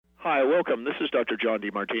Hi, welcome. This is Dr. John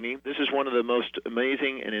DeMartini. This is one of the most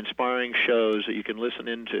amazing and inspiring shows that you can listen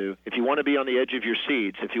into. If you want to be on the edge of your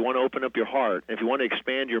seats, if you want to open up your heart, if you want to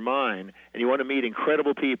expand your mind, and you want to meet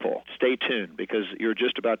incredible people, stay tuned because you're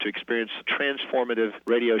just about to experience a transformative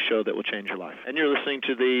radio show that will change your life. And you're listening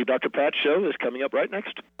to the Dr. Pat Show that's coming up right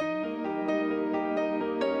next.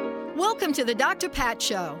 Welcome to the Dr. Pat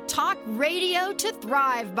Show. Talk radio to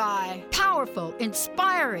thrive by. Powerful,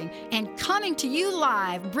 inspiring, and coming to you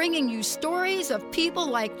live, bringing you stories of people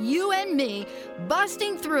like you and me,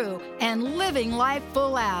 busting through and living life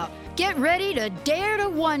full out. Get ready to dare to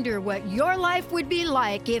wonder what your life would be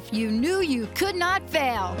like if you knew you could not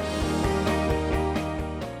fail.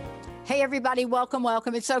 Hey, everybody, welcome.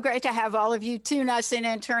 It's so great to have all of you tune us in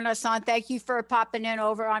and turn us on. Thank you for popping in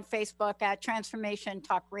over on Facebook at Transformation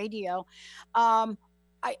Talk Radio.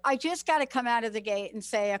 I just got to come out of the gate and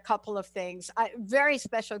say a couple of things. Very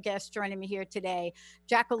special guest joining me here today.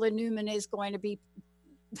 Jacqueline Newman is going to be,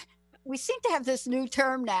 we seem to have this new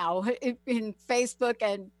term now in Facebook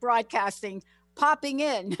and broadcasting, popping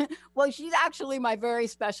in. Well, she's actually my very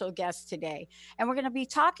special guest today. And we're going to be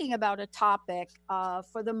talking about a topic,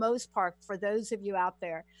 for the most part, for those of you out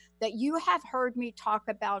there, that you have heard me talk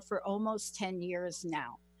about for almost 10 years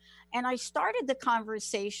now. And I started the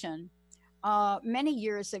conversation many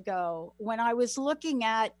years ago when I was looking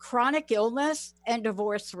at chronic illness and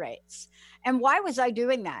divorce rates. And why was I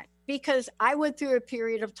doing that? Because I went through a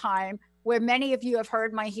period of time where many of you have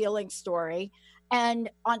heard my healing story. And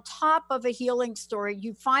on top of a healing story,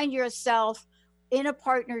 you find yourself in a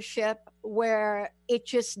partnership where it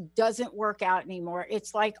just doesn't work out anymore.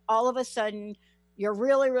 It's like all of a sudden you're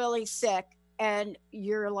really, really sick and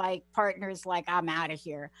you're like, partner's like, I'm out of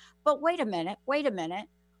here. But wait a minute.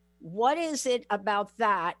 What is it about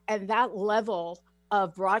that and that level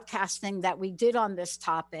of broadcasting that we did on this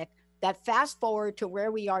topic that fast forward to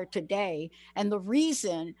where we are today, and the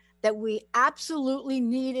reason that we absolutely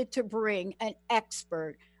needed to bring an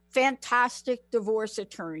expert, fantastic divorce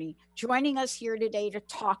attorney joining us here today to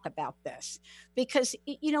talk about this? Because,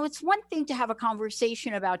 you know, it's one thing to have a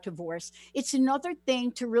conversation about divorce. It's another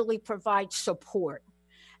thing to really provide support.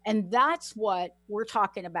 And that's what we're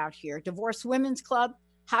talking about here. Divorce Women's Club,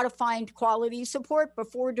 how to find quality support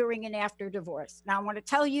before, during, and after divorce. Now, I want to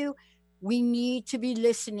tell you, we need to be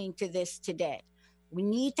listening to this today. We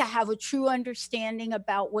need to have a true understanding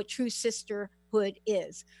about what true sisterhood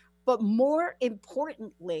is. But more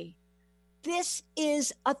importantly, this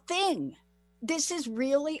is a thing. This is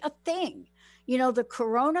really a thing. You know, the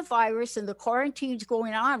coronavirus and the quarantines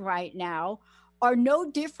going on right now are no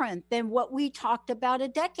different than what we talked about a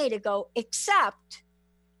decade ago, except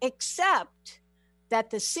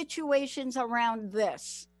that the situations around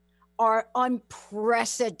this are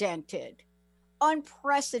unprecedented.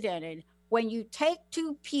 When you take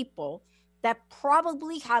two people that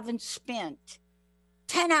probably haven't spent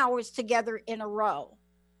 10 hours together in a row,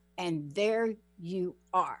 and there you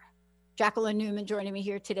are. Jacqueline Newman joining me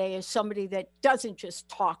here today is somebody that doesn't just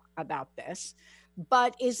talk about this,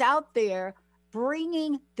 but is out there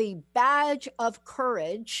bringing the badge of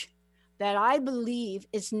courage that I believe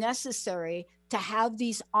is necessary to have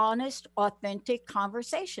these honest, authentic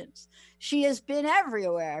conversations. She has been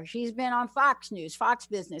everywhere. She's been on Fox News, Fox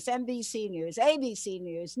Business, NBC News, ABC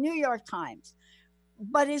News, New York Times.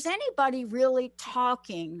 But is anybody really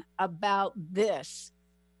talking about this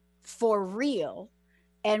for real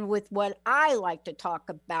and with what I like to talk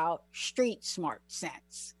about, street smart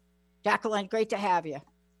sense? Jacqueline, great to have you.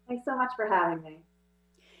 Thanks so much for having me.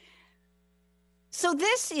 So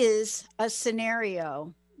this is a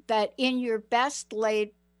scenario that in your best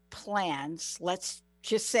laid plans, let's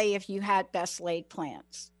just say if you had best laid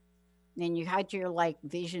plans and you had your like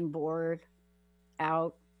vision board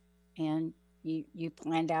out and you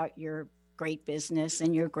planned out your great business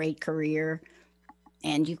and your great career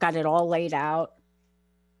and you've got it all laid out,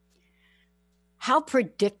 how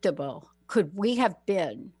predictable could we have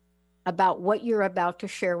been about what you're about to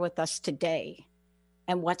share with us today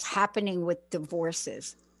and what's happening with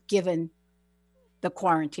divorces given the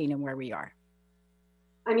quarantine and where we are?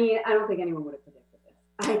 I mean, I don't think anyone would have predicted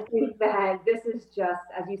this. I think that this is just,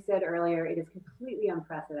 as you said earlier, it is completely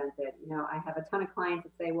unprecedented. You know, I have a ton of clients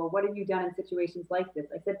that say, well, what have you done in situations like this?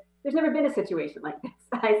 I said, there's never been a situation like this.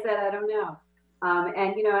 I said, I don't know.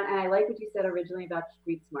 And, you know, and I like what you said originally about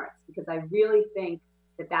street smarts, because I really think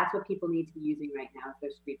that that's what people need to be using right now is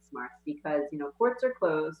their street smarts, because, you know, courts are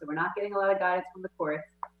closed. So we're not getting a lot of guidance from the courts.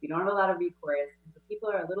 We don't have a lot of recourse. So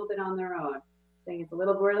people are a little bit on their own. Saying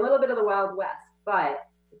we're in a little bit of the Wild West, but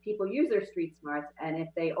if people use their street smarts and if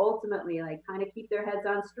they ultimately like kind of keep their heads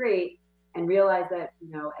on straight and realize that,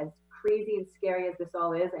 you know, as crazy and scary as this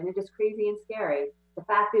all is, and it is crazy and scary, the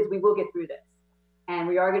fact is we will get through this. And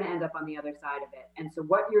we are going to end up on the other side of it. And so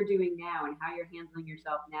what you're doing now and how you're handling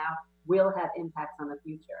yourself now will have impacts on the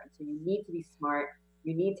future. And so you need to be smart.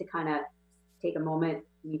 You need to kind of take a moment.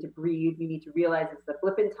 You need to breathe. You need to realize it's a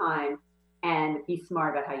blip in time and be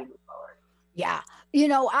smart about how you move forward. Yeah.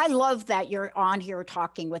 I love that you're on here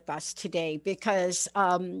talking with us today because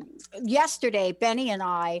yesterday, Benny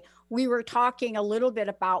and we were talking a little bit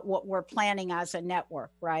about what we're planning as a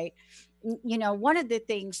network, right? One of the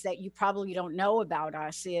things that you probably don't know about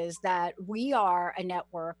us is that we are a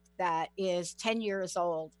network that is 10 years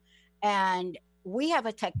old, and we have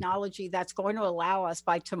a technology that's going to allow us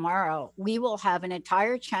by tomorrow, we will have an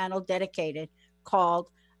entire channel dedicated called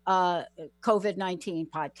COVID-19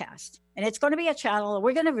 podcast. And it's going to be a channel.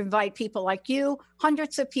 We're going to invite people like you,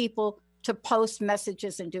 hundreds of people, to post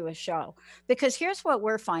messages and do a show. Because here's what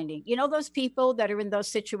we're finding. Those people that are in those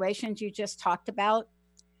situations you just talked about,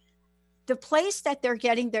 the place that they're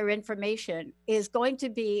getting their information is going to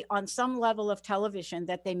be on some level of television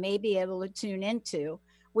that they may be able to tune into,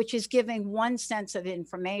 which is giving one sense of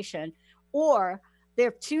information, or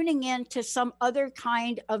they're tuning in to some other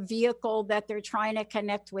kind of vehicle that they're trying to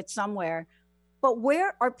connect with somewhere. But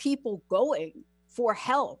where are people going for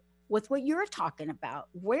help with what you're talking about?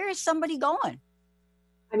 Where is somebody going?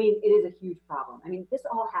 I mean, it is a huge problem. I mean, this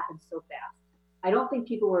all happened so fast. I don't think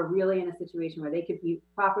people were really in a situation where they could be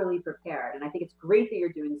properly prepared. And I think it's great that you're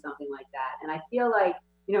doing something like that. And I feel like,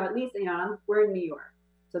 at least, we're in New York.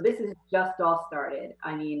 So this is just all started.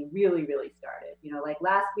 I mean, really, really started. Like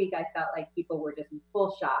last week, I felt like people were just in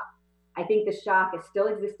full shock. I think the shock is still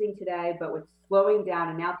existing today, but it's slowing down.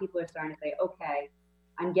 And now people are starting to say, okay,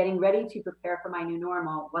 I'm getting ready to prepare for my new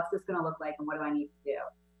normal. What's this going to look like? And what do I need to do?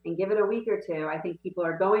 And give it a week or two, I think people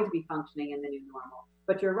are going to be functioning in the new normal.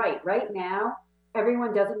 But you're right. Right now,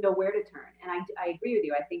 everyone doesn't know where to turn. And I agree with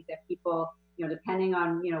you. I think that people, depending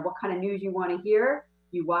on, what kind of news you want to hear,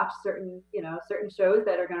 you watch certain shows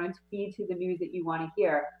that are going to feed to the news that you want to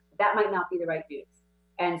hear. That might not be the right news.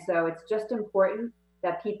 And so it's just important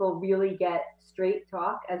that people really get straight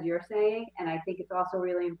talk, as you're saying. And I think it's also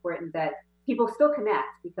really important that people still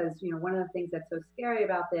connect, because, one of the things that's so scary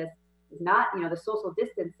about this is not, the social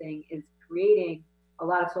distancing is creating a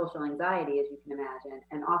lot of social anxiety, as you can imagine,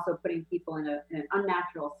 and also putting people in an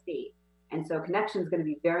unnatural state. And so connection is going to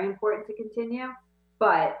be very important to continue,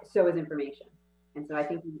 but so is information. And so I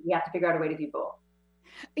think we have to figure out a way to do both.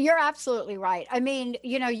 You're absolutely right. I mean,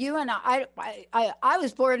 you and I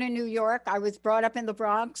was born in New York. I was brought up in the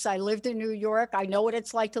Bronx. I lived in New York. I know what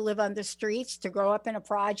it's like to live on the streets, to grow up in a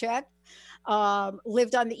project.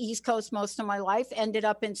 Lived on the East Coast most of my life, ended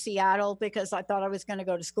up in Seattle because I thought I was going to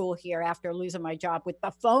go to school here after losing my job with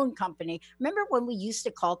the phone company. Remember when we used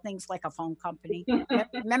to call things like a phone company?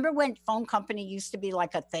 Remember when phone company used to be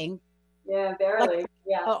like a thing? Yeah, barely. Like,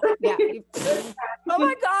 yeah. Oh, yeah. Oh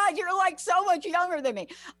my God, you're like so much younger than me.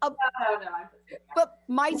 No. But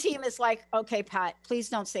my team is like, okay, Pat, please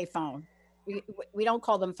don't say phone. We don't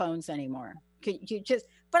call them phones anymore. Could you just,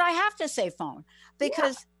 but I have to say phone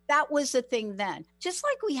because that was the thing then. Just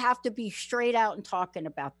like we have to be straight out and talking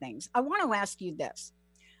about things. I want to ask you this.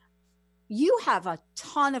 You have a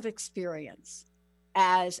ton of experience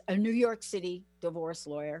as a New York City divorce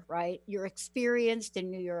lawyer, right? You're experienced in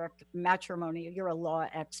New York matrimony. You're a law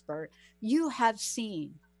expert. You have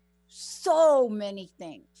seen so many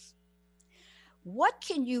things. What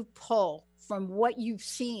can you pull from what you've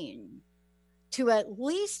seen to at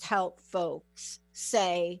least help folks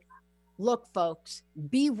say, look, folks,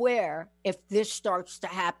 beware if this starts to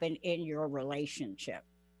happen in your relationship?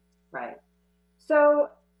 Right. So,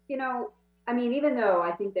 I mean, even though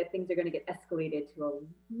I think that things are going to get escalated to a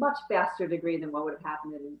much faster degree than what would have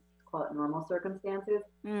happened in, call it, normal circumstances,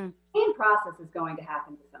 the same process is going to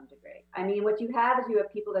happen to some degree. I mean, what you have is you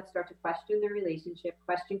have people that start to question their relationship,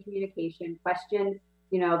 question communication, question,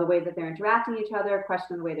 the way that they're interacting with each other,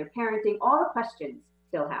 question the way they're parenting. All the questions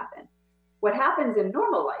still happen. What happens in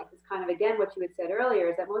normal life is kind of, again, what you had said earlier,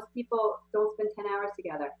 is that most people don't spend 10 hours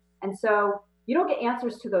together. And so you don't get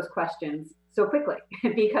answers to those questions so quickly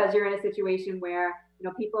because you're in a situation where,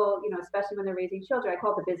 people, especially when they're raising children, I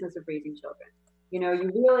call it the business of raising children.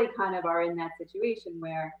 You really kind of are in that situation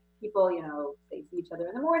where people, they see each other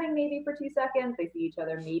in the morning, maybe for 2 seconds. They see each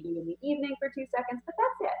other maybe in the evening for 2 seconds, but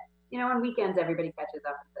that's it. On weekends, everybody catches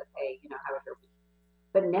up and says, hey, how was your week?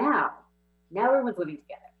 But now everyone's living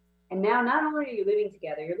together. And now not only are you living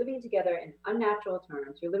together, you're living together in unnatural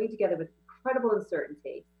terms. You're living together with incredible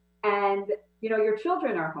uncertainty. And, your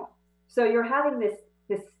children are home. So you're having this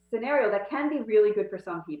scenario that can be really good for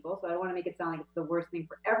some people. So I don't want to make it sound like it's the worst thing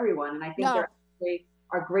for everyone. And I think there are actually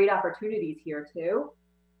are great opportunities here too.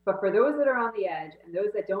 But for those that are on the edge and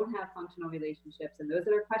those that don't have functional relationships and those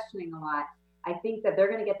that are questioning a lot, I think that they're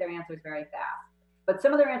going to get their answers very fast. But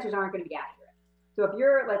some of their answers aren't going to be accurate. So if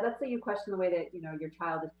you're like, let's say you question the way that, you know, your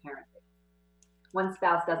child is parented. One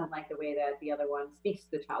spouse doesn't like the way that the other one speaks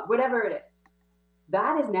to the child, whatever it is.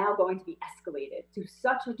 That is now going to be escalated to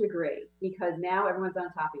such a degree because now everyone's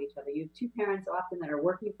on top of each other. You have two parents often that are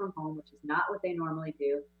working from home, which is not what they normally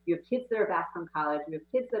do. You have kids that are back from college. You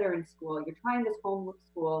have kids that are in school. You're trying this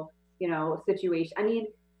homeschool, you know, situation. I mean,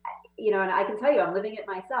 you know, and I can tell you, I'm living it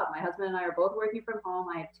myself. My husband and I are both working from home.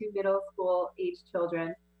 I have two middle school age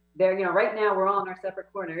children. They're, you know, right now we're all in our separate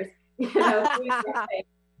corners, you know,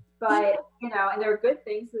 but, you know, and there are good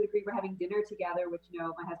things to the degree we're having dinner together, which, you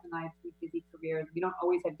know, my husband and I have two busy careers. We don't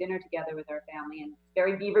always have dinner together with our family, and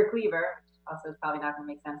very Beaver Cleaver, which also is probably not going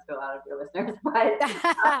to make sense to a lot of your listeners,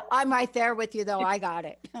 but I'm right there with you though. I got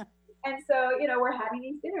it. And so, you know, we're having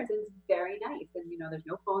these dinners and it's very nice. And, you know, there's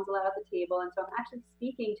no phones allowed at the table. And so I'm actually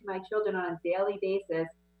speaking to my children on a daily basis.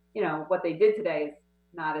 You know, what they did today is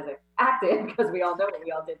not as active because we all know what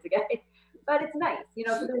we all did today, but it's nice, you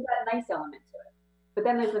know, so there's that nice element to it. But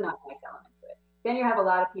then there's a not nice element to it. Then you have a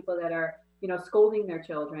lot of people that are, you know, scolding their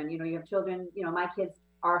children. You know, you have children, you know, my kids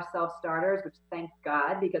are self-starters, which thank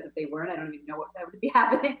God, because if they weren't, I don't even know what that would be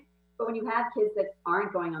happening. But when you have kids that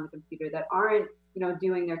aren't going on the computer, that aren't, you know,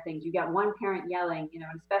 doing their things, you got one parent yelling, you know,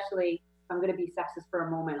 and especially if I'm going to be sexist for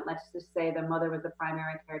a moment, let's just say the mother was the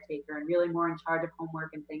primary caretaker and really more in charge of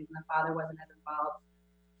homework and things, and the father wasn't as involved.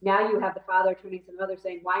 Now you have the father turning to the mother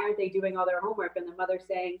saying, why aren't they doing all their homework? And the mother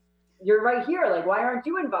saying, you're right here, like, why aren't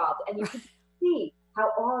you involved? And you can see how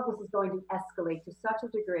all of this is going to escalate to such a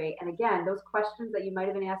degree. And again, those questions that you might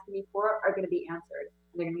have been asking me for are going to be answered.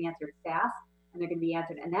 And they're going to be answered fast, and they're going to be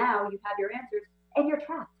answered. And now you have your answers, and you're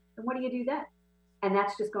trapped. And what do you do then? And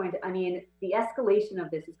that's just going to, I mean, the escalation of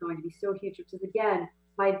this is going to be so huge, which is, again,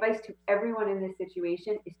 my advice to everyone in this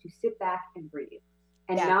situation is to sit back and breathe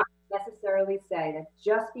and not necessarily say that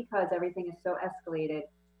just because everything is so escalated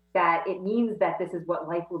that it means that this is what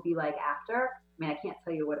life will be like after. I mean, I can't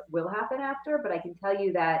tell you what will happen after, but I can tell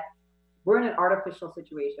you that we're in an artificial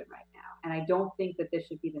situation right now. And I don't think that this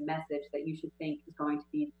should be the message that you should think is going to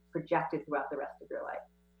be projected throughout the rest of your life.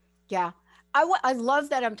 Yeah. I love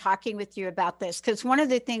that I'm talking with you about this, because one of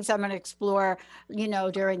the things I'm going to explore, you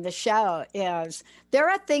know, during the show is there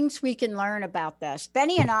are things we can learn about this.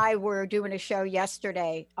 Benny and I were doing a show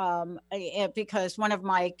yesterday because one of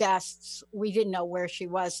my guests, we didn't know where she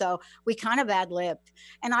was. So we kind of ad-libbed.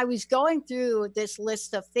 And I was going through this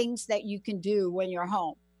list of things that you can do when you're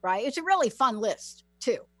home, right? It's a really fun list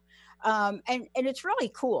too. And it's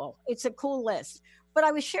really cool. It's a cool list. But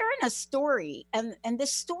I was sharing a story, and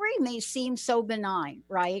this story may seem so benign,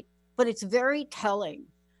 right? But it's very telling,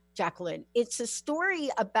 Jacqueline. It's a story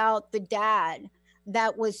about the dad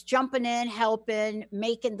that was jumping in, helping,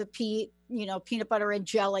 making the peanut butter and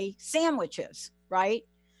jelly sandwiches, right?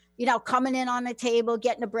 You know, coming in on the table,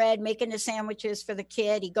 getting the bread, making the sandwiches for the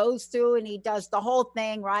kid. He goes through and he does the whole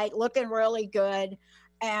thing, right? Looking really good,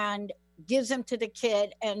 and gives them to the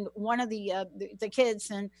kid. And one of the kids,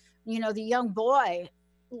 and you know, the young boy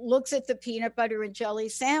looks at the peanut butter and jelly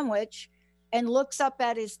sandwich and looks up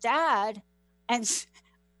at his dad. And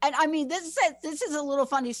I mean, this is a little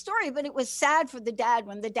funny story, but it was sad for the dad.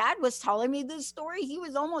 When the dad was telling me this story, he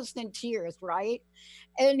was almost in tears, right?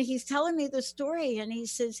 And he's telling me the story, and he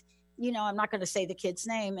says, you know, I'm not going to say the kid's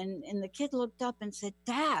name. And the kid looked up and said,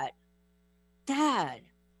 Dad,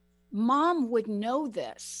 Mom would know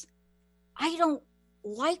this. I don't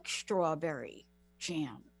like strawberry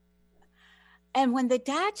jam. And when the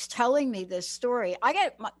dad's telling me this story, I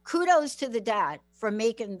get kudos to the dad for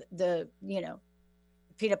making the, you know,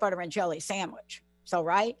 peanut butter and jelly sandwich. So,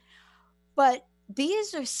 right. But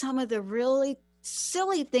these are some of the really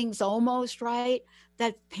silly things almost, right,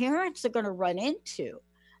 that parents are going to run into.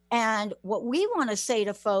 And what we want to say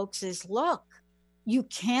to folks is, look, you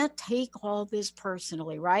can't take all this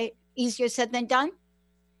personally, right? Easier said than done?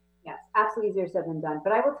 Yes, absolutely easier said than done.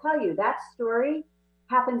 But I will tell you, that story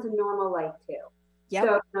happens in normal life too. Yep.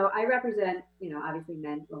 So, you know, I represent, you know, obviously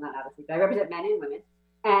men, well, not obviously, but I represent men and women.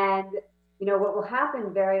 And, you know, what will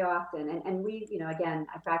happen very often, and we, you know, again,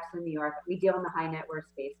 I practice in New York, we deal in the high net worth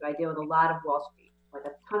space. So I deal with a lot of Wall Street, like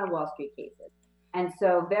a ton of Wall Street cases. And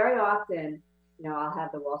so very often, you know, I'll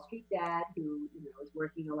have the Wall Street dad who, you know, is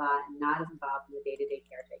working a lot and not as involved in the day-to-day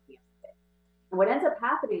caretaking of the kid. And what ends up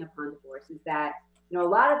happening upon divorce is that, you know, a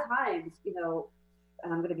lot of times, you know,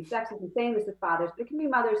 and I'm going to be sexist in saying this with fathers, but it can be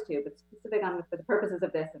mothers too, but specific on for the purposes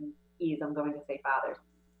of this and ease, I'm going to say fathers.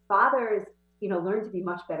 Fathers, you know, learn to be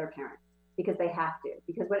much better parents because they have to.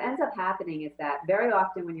 Because what ends up happening is that very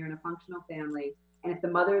often when you're in a functional family, and if the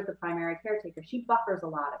mother is the primary caretaker, she buffers a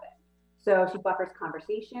lot of it. So she buffers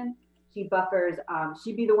conversation. She buffers,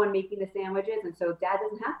 she'd be the one making the sandwiches. And so dad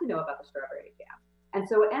doesn't have to know about the strawberry jam. And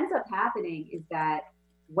so what ends up happening is that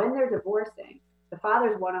when they're divorcing, the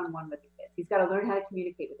father's one-on-one with the kids. He's got to learn how to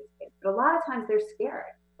communicate with his kids. But a lot of times they're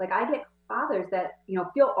scared. Like I get fathers that,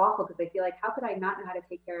 feel awful because they feel like, how could I not know how to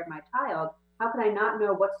take care of my child? How could I not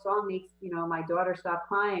know what song makes, my daughter stop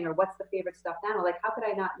crying, or what's the favorite stuffed animal? Like, how could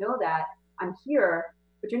I not know that? I'm here,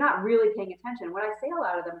 but you're not really paying attention. What I say a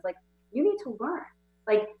lot of them is like, you need to learn.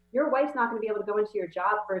 Like, your wife's not going to be able to go into your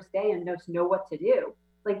job first day and just know what to do.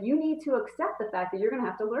 Like, you need to accept the fact that you're going to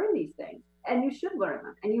have to learn these things, and you should learn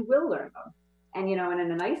them, and you will learn them. And, and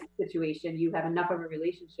in a nice situation, you have enough of a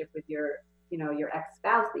relationship with your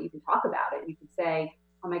ex-spouse that you can talk about it. You can say,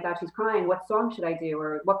 oh my God, she's crying. What song should I do?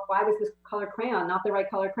 Or why was this color crayon not the right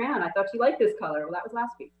color crayon? I thought she liked this color. Well, that was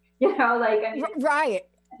last week. Right.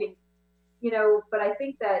 But I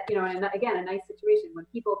think that, and again, a nice situation when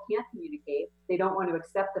people can't communicate, they don't want to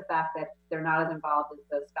accept the fact that they're not as involved as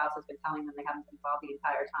the spouse has been telling them they haven't been involved the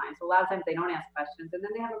entire time. So a lot of times they don't ask questions, and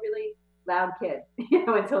then they have a really loud kid,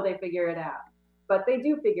 until they figure it out. But they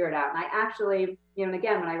do figure it out. And I actually, and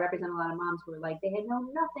again, when I represent a lot of moms who are like, they had know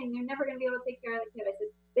nothing, they're never going to be able to take care of the kid, I said,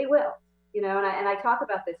 they will, and I talk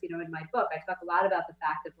about this, in my book. I talk a lot about the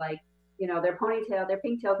fact of like, their ponytail, their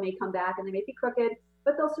pigtails may come back and they may be crooked,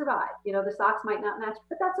 but they'll survive. The socks might not match,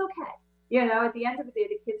 but that's okay. At the end of the day,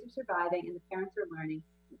 the kids are surviving and the parents are learning.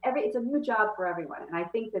 It's a new job for everyone. And I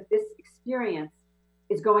think that this experience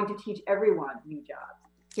is going to teach everyone new jobs.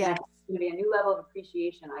 Yeah. It's going to be a new level of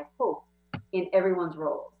appreciation, I hope, in everyone's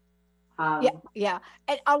roles. Yeah.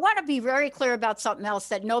 And I want to be very clear about something else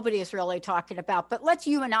that nobody is really talking about, but let's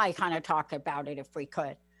you and I kind of talk about it if we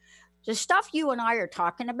could. The stuff you and I are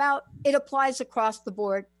talking about, it applies across the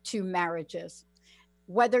board to marriages,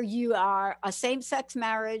 whether you are a same-sex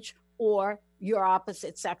marriage or your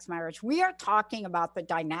opposite sex marriage. We are talking about the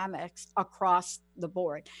dynamics across the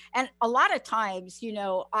board. And a lot of times,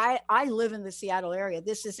 I live in the Seattle area.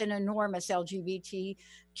 This is an enormous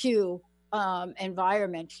LGBTQ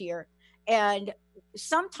environment here. And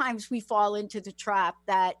sometimes we fall into the trap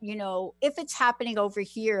that, if it's happening over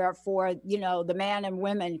here for, the man and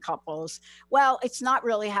women couples, well, it's not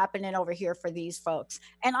really happening over here for these folks.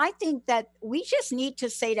 And I think that we just need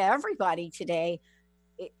to say to everybody today,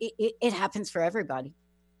 it happens for everybody.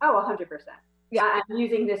 Oh, 100%. Yeah. I'm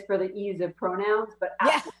using this for the ease of pronouns, but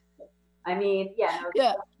absolutely. I mean,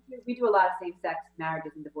 we do a lot of same-sex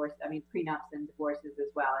marriages and divorce. I mean, prenups and divorces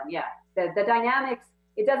as well. And the dynamics,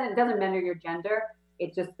 it doesn't matter your gender.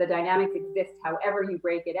 It's just the dynamics exist however you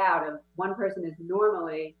break it out. Of one person is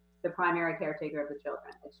normally the primary caretaker of the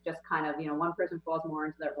children. It's just kind of, one person falls more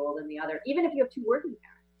into that role than the other, even if you have two working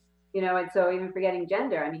parents, and so even forgetting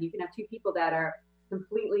gender, I mean, you can have two people that are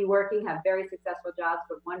completely working, have very successful jobs,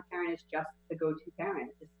 but one parent is just the go-to parent.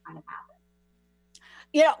 It just kind of happens.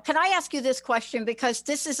 Can I ask you this question? Because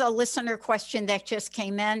this is a listener question that just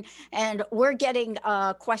came in, and we're getting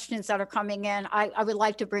questions that are coming in. I would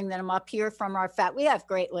like to bring them up here from we have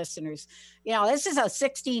great listeners. This is a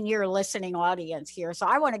 16-year listening audience here, so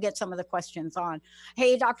I want to get some of the questions on.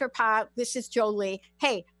 Hey, Dr. Pat, this is Jolie.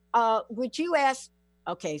 Hey, would you ask,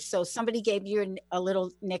 okay, so somebody gave you a little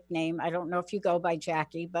nickname. I don't know if you go by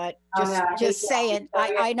Jackie, but just saying,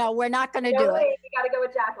 I know we're not going to do it. You got to go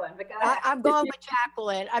with Jacqueline. I'm going with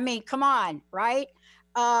Jacqueline. I mean, come on, right?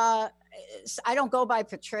 I don't go by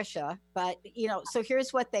Patricia, but, so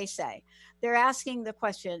here's what they say. They're asking the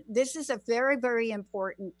question. This is a very, very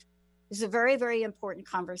important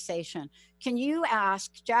conversation. Can you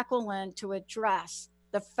ask Jacqueline to address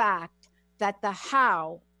the fact that the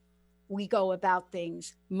how we go about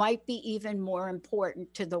things might be even more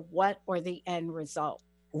important to the what or the end result?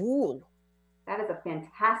 Ooh. That is a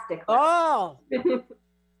fantastic question. Oh. We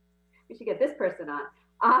should get this person on.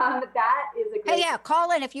 That is a great... Hey,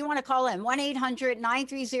 call in if you want to call in.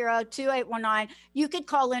 1-800-930-2819. You could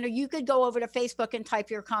call in, or you could go over to Facebook and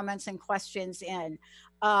type your comments and questions in.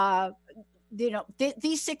 These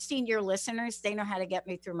 16-year listeners, they know how to get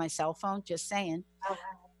me through my cell phone, just saying. Oh, wow.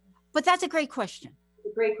 But that's a great question.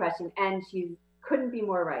 It's a great question, and she couldn't be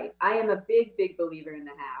more right. I am a big, big believer in the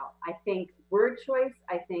how. I think word choice,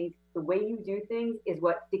 I think the way you do things is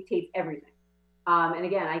what dictates everything. And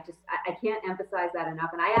again, I can't emphasize that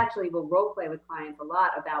enough. And I actually will role play with clients a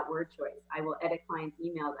lot about word choice. I will edit clients'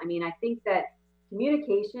 emails. I mean, I think that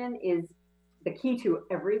communication is the key to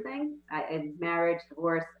everything, in marriage,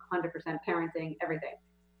 divorce, 100% parenting, everything.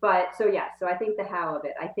 But so I think the how of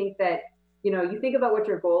it. I think that you think about what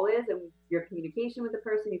your goal is and your communication with the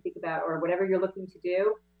person, you think about, or whatever you're looking to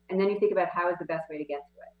do, and then you think about how is the best way to get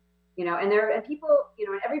to it. And people,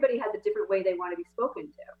 and everybody has a different way they want to be spoken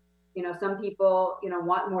to. Some people,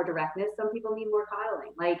 want more directness. Some people need more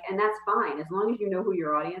coddling. And that's fine as long as you know who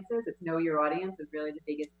your audience is. It's know your audience is really the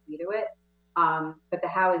biggest key to it. But the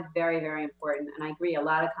how is very, very important. And I agree. A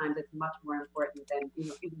lot of times it's much more important than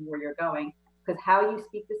even where you're going, because how you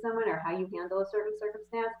speak to someone or how you handle a certain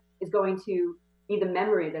circumstance is going to be the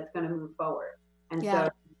memory that's going to move forward. And so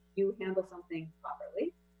if you handle something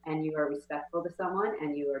properly and you are respectful to someone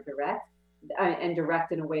and you are direct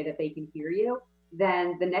in a way that they can hear you,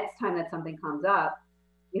 then the next time that something comes up,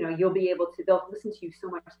 you'll be able to, they'll listen to you so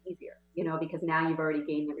much easier, because now you've already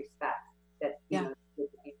gained the respect that, you did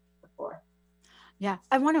before. Yeah,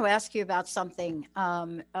 I want to ask you about something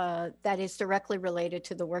that is directly related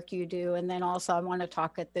to the work you do. And then also I want to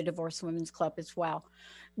talk at the Divorced Women's Club as well.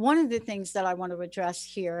 One of the things that I want to address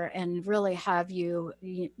here and really have you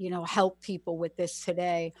help people with this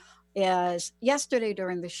today is yesterday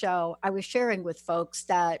during the show, I was sharing with folks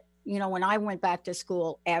that, when I went back to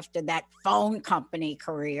school after that phone company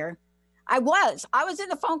career, I was in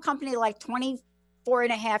the phone company like 24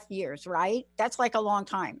 and a half years, right? That's like a long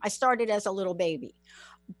time. I started as a little baby,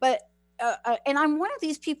 but, and I'm one of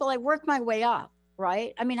these people, I worked my way up,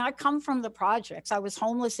 right? I mean, I come from the projects. I was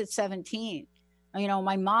homeless at 17.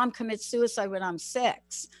 My mom commits suicide when I'm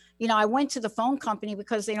 6. I went to the phone company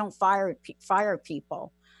because they don't fire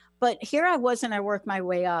people. But here I was, and I worked my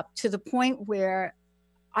way up to the point where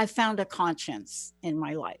I found a conscience in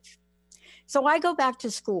my life. So I go back to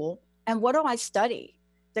school, and what do I study?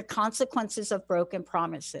 The consequences of broken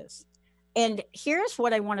promises. And here's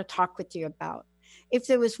what I want to talk with you about. If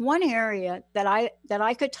there was one area that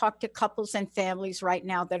I could talk to couples and families right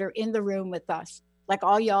now that are in the room with us, like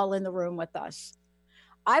all y'all in the room with us,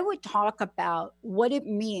 I would talk about what it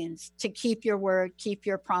means to keep your word, keep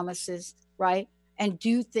your promises, right? And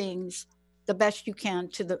do things the best you can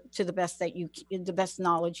to the best the best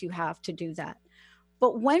knowledge you have to do that.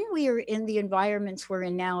 But when we are in the environments we're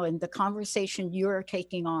in now and the conversation you're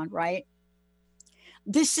taking on, right?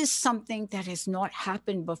 This is something that has not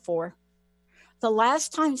happened before. The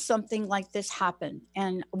last time something like this happened,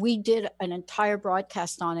 and we did an entire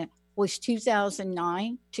broadcast on it, was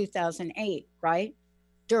 2009, 2008, right?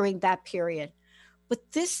 During that period. But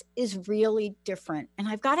this is really different. And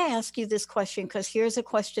I've got to ask you this question, because here's a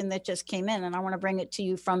question that just came in, and I want to bring it to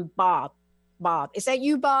you from Bob. Bob, is that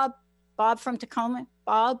you, Bob? Bob from Tacoma?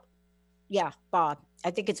 Bob? Yeah, Bob.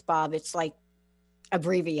 I think it's Bob. It's like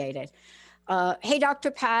abbreviated. Hey, Dr.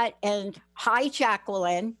 Pat, and hi,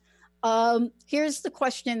 Jacqueline. Here's the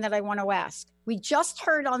question that I want to ask. We just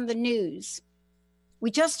heard on the news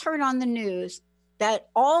that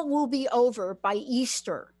all will be over by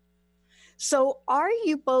Easter. So are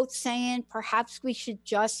you both saying perhaps we should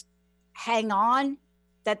just hang on,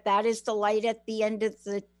 that is the light at the end of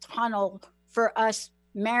the tunnel for us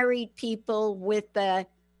married people with I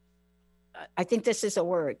think this is a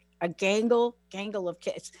word, a gangle of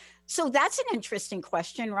kids? So that's an interesting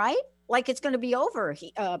question, right? Like it's going to be over,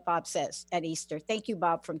 Bob says, at Easter. Thank you,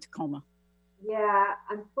 Bob from Tacoma. Yeah,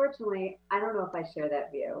 unfortunately, I don't know if I share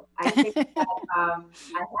that view. I think that I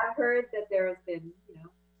have heard that there has been,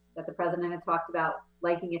 that the president had talked about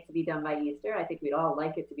liking it to be done by Easter. I think we'd all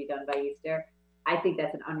like it to be done by Easter. I think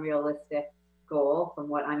that's an unrealistic goal from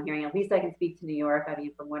what I'm hearing. At least I can speak to New York. I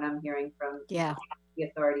mean, from what I'm hearing from the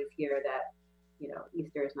authorities here, that,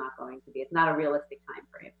 Easter is not going to be, it's not a realistic time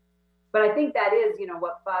frame. But I think that is,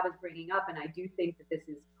 what Bob is bringing up. And I do think that this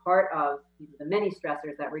is part of the many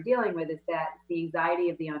stressors that we're dealing with, is that the anxiety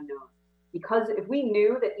of the unknown. Because if we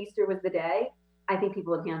knew that Easter was the day, I think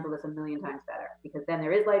people would handle this a million times better, because then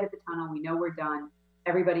there is light at the tunnel. We know we're done.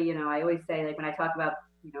 Everybody, I always say, like when I talk about,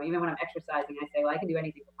 even when I'm exercising, I say, well, I can do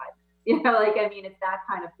anything for 5 minutes. It's that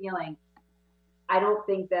kind of feeling. I don't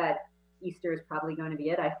think that Easter is probably going to be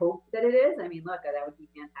it. I hope that it is. I mean, look, that would be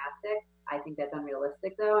fantastic. I think that's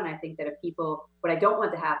unrealistic though. And I think that what I don't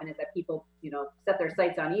want to happen is that people, set their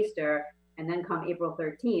sights on Easter, and then come April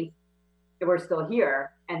 13th, we're still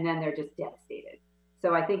here, and then they're just devastated.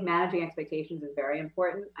 So I think managing expectations is very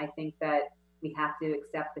important. I think that we have to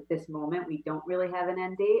accept that this moment, we don't really have an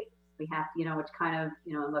end date. We have to, which kind of,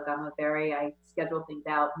 look, I schedule things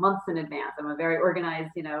out months in advance. I'm a very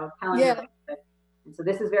organized, calendar. Yeah. And so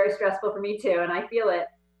this is very stressful for me too, and I feel it,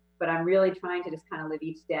 but I'm really trying to just kind of live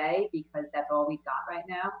each day, because that's all we've got right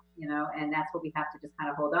now, and that's what we have to just kind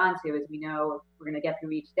of hold on to, is we know we're going to get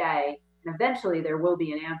through each day, and eventually there will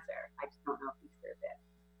be an answer. I just don't know if Easter is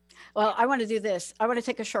it. Well, I want to do this. I want to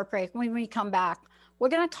take a short break. When we come back, we're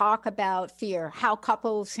going to talk about fear, how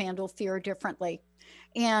couples handle fear differently.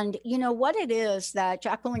 And you know what it is that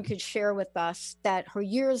Jacqueline could share with us, that her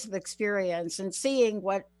years of experience and seeing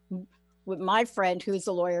what my friend who's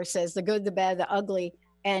a lawyer says, the good, the bad, the ugly,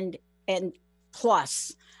 and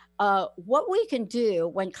plus what we can do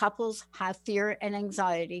when couples have fear and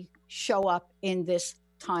anxiety show up in this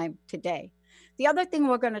time today. The other thing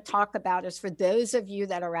we're going to talk about is, for those of you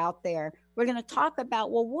that are out there, we're going to talk about,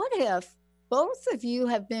 well, what if both of you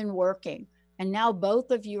have been working and now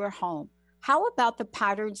both of you are home? How about the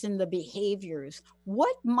patterns and the behaviors?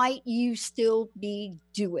 What might you still be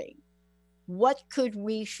doing? What could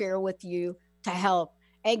we share with you to help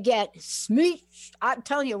and get smart? I'm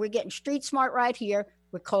telling you, we're getting street smart right here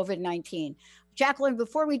with COVID-19. Jacqueline,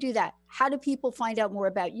 before we do that, how do people find out more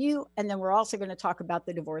about you? And then we're also going to talk about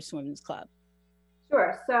the Divorced Women's Club.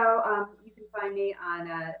 Sure. So you can find me on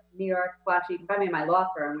New York. Well, actually, you can find me in my law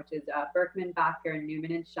firm, which is Berkman, Bakker,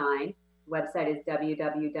 Newman and Shine. The website is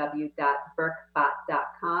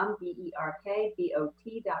www.berkbot.com,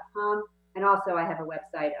 BERKBOT.com. And also I have a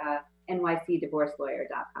website,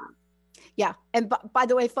 nycdivorcelawyer.com. Yeah. And by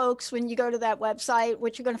the way, folks, when you go to that website,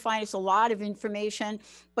 what you're going to find is a lot of information,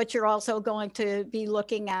 but you're also going to be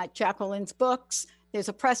looking at Jacqueline's books. There's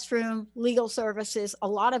a press room, legal services, a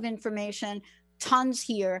lot of information, tons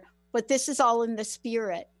here. But this is all in the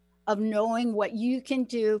spirit of knowing what you can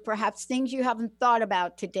do, perhaps things you haven't thought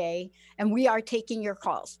about today. And we are taking your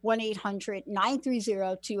calls,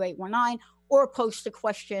 1-800-930-2819, or post a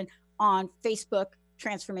question on Facebook,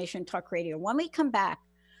 Transformation Talk Radio. When we come back,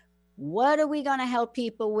 what are we going to help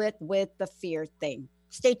people with the fear thing?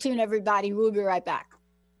 Stay tuned, everybody. We'll be right back.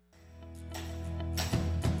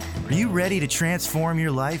 Are you ready to transform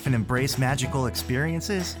your life and embrace magical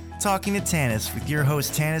experiences? Talking to Tanis with your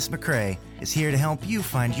host, Tanis McCray, is here to help you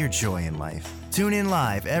find your joy in life. Tune in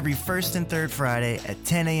live every first and third Friday at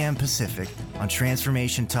 10 a.m. Pacific on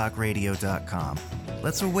TransformationTalkRadio.com.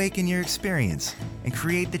 Let's awaken your experience and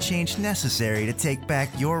create the change necessary to take back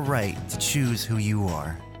your right to choose who you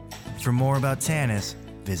are. For more about Tanis,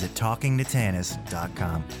 visit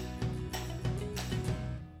TalkingToTanis.com.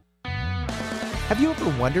 Have you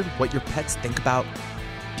ever wondered what your pets think about?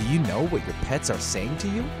 Do you know what your pets are saying to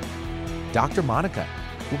you? Dr. Monica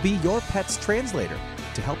will be your pet's translator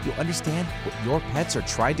to help you understand what your pets are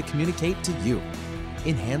trying to communicate to you.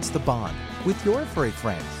 Enhance the bond with your furry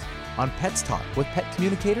friends on Pets Talk with Pet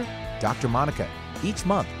Communicator Dr. Monica each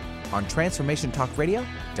month on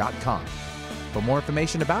TransformationTalkRadio.com. For more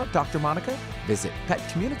information about Dr. Monica, visit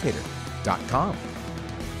PetCommunicator.com.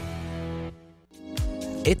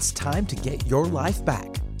 It's time to get your life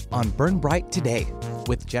back on Burn Bright Today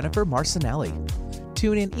with Jennifer Marcinelli.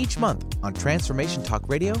 Tune in each month on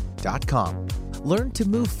TransformationTalkRadio.com. Learn to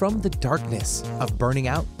move from the darkness of burning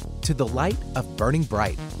out to the light of burning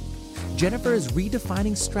bright. Jennifer is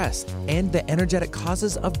redefining stress and the energetic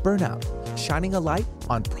causes of burnout, shining a light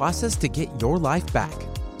on process to get your life back.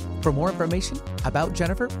 For more information about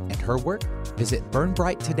Jennifer and her work, visit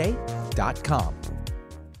burnbrighttoday.com.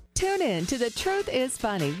 Tune in to The Truth is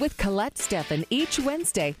Funny with Colette Steffen each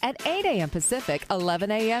Wednesday at 8 a.m. Pacific,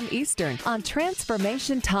 11 a.m. Eastern on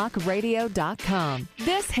TransformationTalkRadio.com.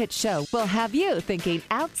 This hit show will have you thinking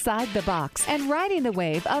outside the box and riding the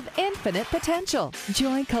wave of infinite potential.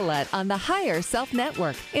 Join Colette on the Higher Self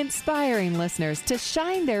Network, inspiring listeners to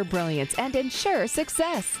shine their brilliance and ensure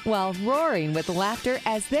success while roaring with laughter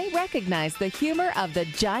as they recognize the humor of the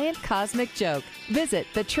giant cosmic joke. Visit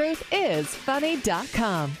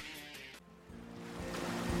thetruthisfunny.com.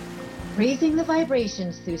 Raising the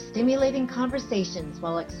vibrations through stimulating conversations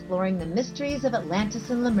while exploring the mysteries of Atlantis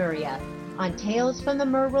and Lemuria on Tales from the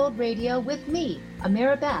Merworld Radio with me,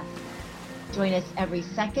 Amira Beth. Join us every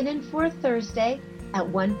second and fourth Thursday at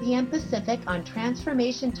 1 p.m. Pacific on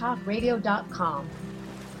TransformationTalkRadio.com.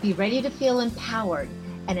 Be ready to feel empowered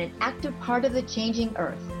and an active part of the changing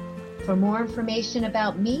earth. For more information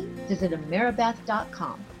about me, visit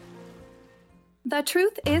amirabeth.com. The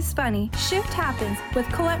Truth is Funny. Shift Happens with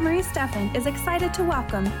Colette Marie Steffen is excited to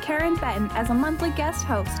welcome Karen Benton as a monthly guest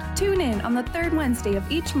host. Tune in on the third Wednesday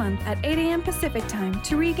of each month at 8 a.m. Pacific Time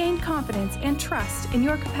to regain confidence and trust in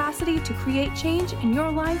your capacity to create change in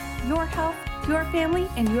your life, your health, your family,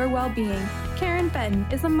 and your well-being. Karen Benton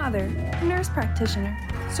is a mother, nurse practitioner,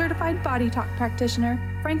 certified body talk practitioner,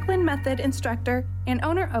 Franklin Method instructor, and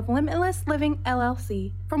owner of Limitless Living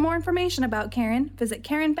LLC. For more information about Karen, visit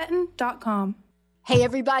KarenBenton.com. Hey,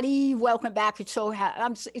 everybody. Welcome back. It's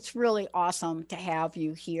really awesome to have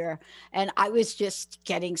you here. And I was just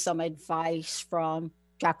getting some advice from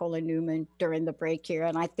Jacqueline Newman during the break here,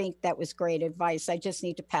 and I think that was great advice. I just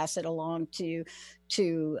need to pass it along to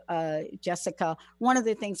Jessica. One of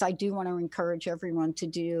the things I do want to encourage everyone to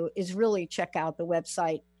do is really check out the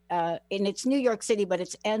website, and it's New York City, but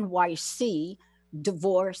it's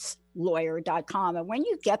nycdivorcelawyer.com. And when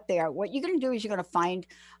you get there, what you're going to do is you're going to find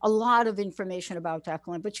a lot of information about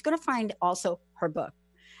Jacqueline, but you're going to find also her book.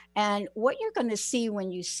 And what you're going to see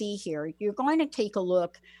when you see here, you're going to take a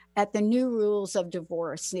look at the new rules of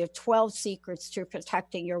divorce. There are 12 secrets to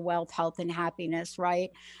protecting your wealth, health, and happiness,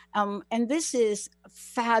 right? And this is a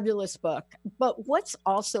fabulous book. But what's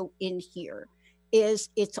also in here is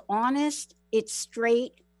it's honest, it's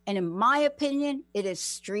straight, and in my opinion, it is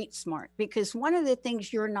street smart. Because one of the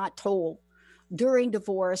things you're not told during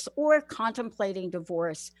divorce or contemplating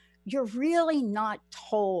divorce, you're really not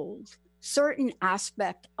told certain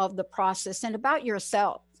aspect of the process and about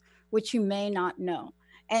yourself, which you may not know.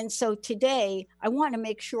 And so today, I want to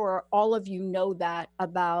make sure all of you know that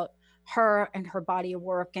about her and her body of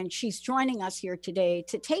work. And she's joining us here today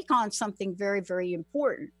to take on something very, very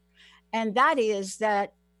important. And that is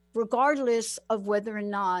that regardless of whether or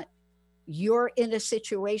not you're in a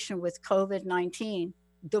situation with COVID-19,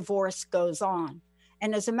 divorce goes on.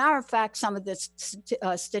 And as a matter of fact, some of the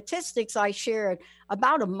statistics I shared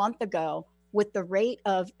about a month ago with the rate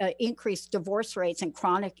of increased divorce rates and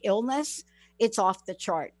chronic illness, it's off the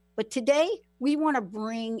chart. But today, we want to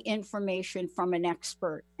bring information from an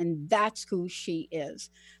expert, and that's who she is.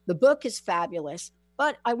 The book is fabulous,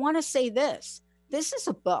 but I want to say this. This is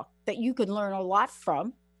a book that you can learn a lot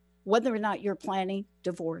from, whether or not you're planning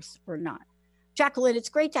divorce or not. Jacqueline, it's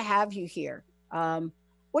great to have you here.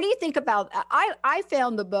 What do you think about, I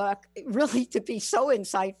found the book really to be so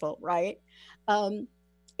insightful, right?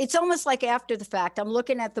 It's almost like after the fact, I'm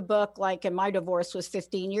looking at the book like, and my divorce was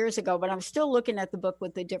 15 years ago, but I'm still looking at the book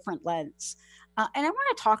with a different lens. And I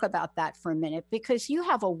want to talk about that for a minute because you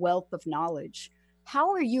have a wealth of knowledge. How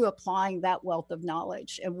are you applying that wealth of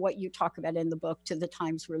knowledge and what you talk about in the book to the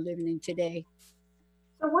times we're living in today?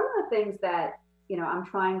 So one of the things that, I'm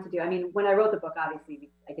trying to do, I mean, when I wrote the book, obviously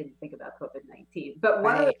I didn't think about COVID-19, but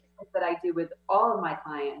one of the things that I do with all of my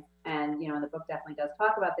clients, and, and the book definitely does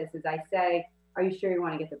talk about this, is I say, are you sure you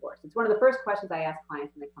want to get divorced? It's one of the first questions I ask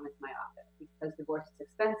clients when they come into my office, because divorce is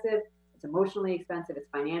expensive, it's emotionally expensive, it's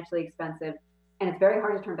financially expensive, and it's very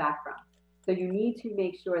hard to turn back from. So you need to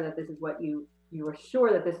make sure that this is what you are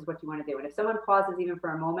sure that this is what you want to do. And if someone pauses even for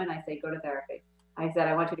a moment, I say, go to therapy. I said,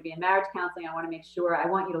 I want you to be in marriage counseling. I want to make sure, I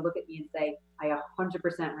want you to look at me and say, I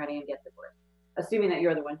 100% ready and get divorced. Assuming that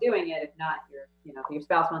you're the one doing it. If not, if your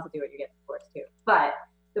spouse wants to do it, you get divorced too. But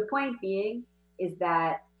the point being is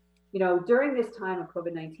that, during this time of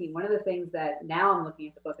COVID-19, one of the things that now I'm looking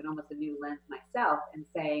at the book in almost a new lens myself and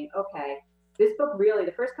saying, okay, this book really,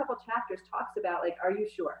 the first couple chapters talks about like, are you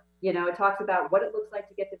sure? It talks about what it looks like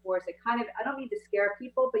to get divorced. It kind of, I don't mean to scare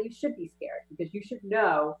people, but you should be scared because you should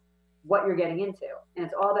know what you're getting into. And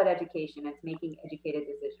it's all about education. It's making educated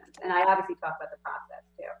decisions. And I obviously talk about the process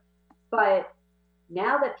too. But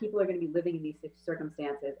now that people are going to be living in these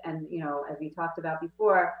circumstances, and, as we talked about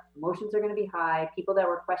before, emotions are going to be high. People that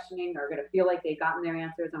were questioning are going to feel like they've gotten their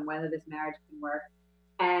answers on whether this marriage can work.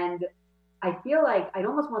 And I feel like I'd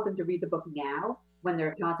almost want them to read the book now when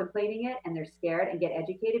they're contemplating it and they're scared and get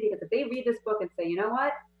educated, because if they read this book and say, you know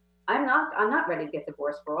what, I'm not ready to get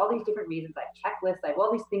divorced for all these different reasons. I have checklists, I have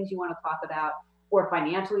all these things you want to talk about, or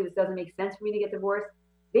financially, this doesn't make sense for me to get divorced.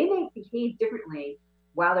 They may behave differently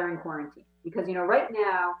while they're in quarantine. Because, right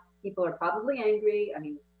now, people are probably angry. I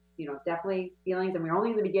mean, definitely feelings, and we're only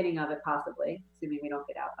in the beginning of it, possibly, assuming we don't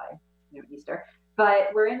get out by, Easter.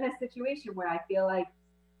 But we're in this situation where I feel like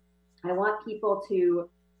I want people to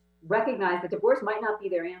recognize that divorce might not be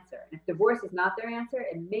their answer. And if divorce is not their answer,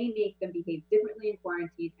 it may make them behave differently in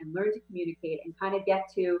quarantine and learn to communicate and kind of get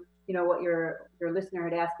to, what your listener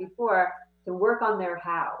had asked before, to work on their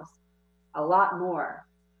hows a lot more.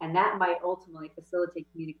 And that might ultimately facilitate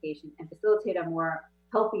communication and facilitate a more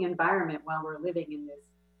healthy environment while we're living in this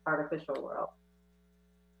artificial world.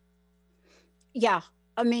 Yeah.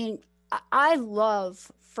 I mean, I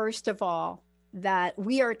love, first of all, that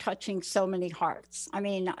we are touching so many hearts. I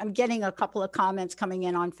mean, I'm getting a couple of comments coming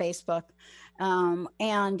in on Facebook.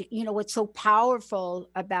 And, what's so powerful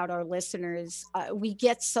about our listeners, we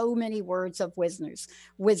get so many words of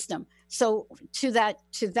wisdom. So to that,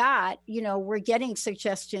 we're getting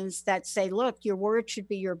suggestions that say, look, your word should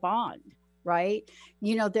be your bond, right?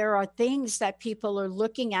 There are things that people are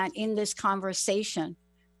looking at in this conversation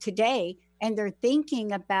today, and they're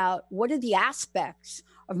thinking about what are the aspects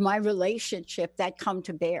of my relationship that come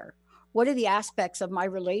to bear? What are the aspects of my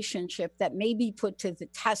relationship that may be put to the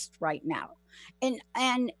test right now?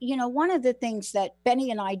 And you know, one of the things that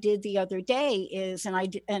Benny and I did the other day is, I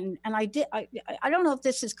don't know if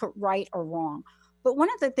this is right or wrong, but one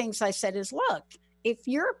of the things I said is, look, if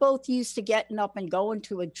you're both used to getting up and going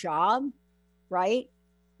to a job, right?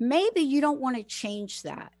 Maybe you don't want to change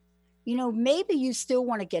that. You know, maybe you still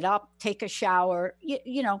want to get up, take a shower.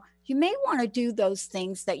 You know, you may want to do those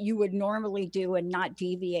things that you would normally do and not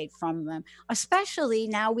deviate from them, especially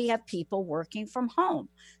now we have people working from home.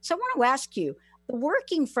 So I want to ask you, the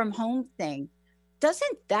working from home thing,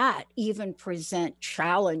 doesn't that even present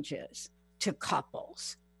challenges to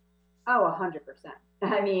couples? Oh, 100%.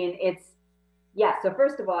 I mean, yeah. So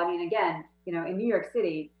first of all, I mean, again, you know, in New York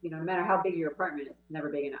City, you know, no matter how big your apartment is, it's never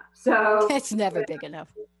big enough. So it's never big enough.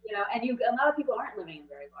 You know, and a lot of people aren't living in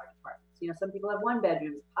very large apartments. You know, some people have 1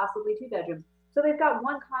 bedroom, possibly 2 bedrooms. So they've got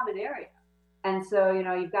one common area. And so, you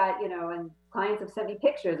know, you've got, you know, and clients have sent me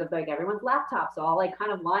pictures of like everyone's laptops all like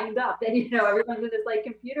kind of lined up, and, you know, everyone's in this like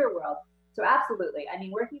computer world. So absolutely. I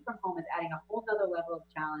mean, working from home is adding a whole nother level of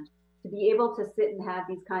challenge to be able to sit and have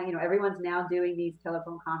these kind of, you know, everyone's now doing these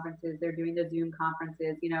telephone conferences. They're doing the Zoom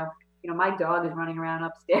conferences, you know, my dog is running around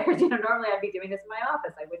upstairs. You know, normally I'd be doing this in my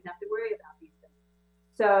office. I wouldn't have to worry about these things.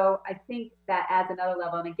 So I think that adds another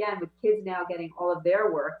level. And again, with kids now getting all of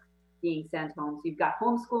their work being sent home, so you've got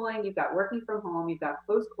homeschooling, you've got working from home, you've got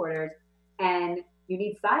close quarters, and you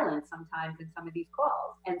need silence sometimes in some of these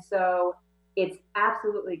calls. And so it's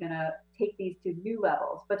absolutely going to take these to new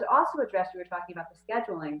levels. But to also address, you were talking about the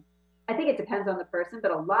scheduling, I think it depends on the person,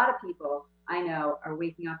 but a lot of people I know are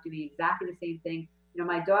waking up doing exactly the same thing. You know,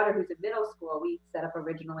 my daughter who's in middle school, we set up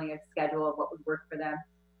originally a schedule of what would work for them.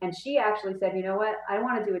 And she actually said, you know what, I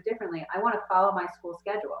want to do it differently. I want to follow my school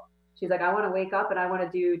schedule. She's like, I want to wake up and I want to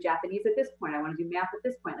do Japanese at this point. I want to do math at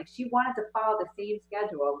this point. Like she wanted to follow the same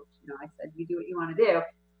schedule, which, you know, I said, you do what you want to do.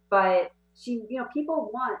 But she, you know,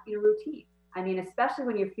 people want, you know, routine. I mean, especially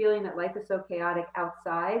when you're feeling that life is so chaotic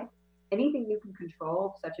outside, anything you can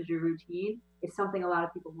control, such as your routine, is something a lot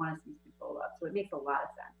of people want to seize control of. So it makes a lot of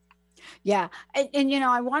sense. Yeah. And, you know,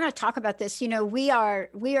 I want to talk about this. You know, we are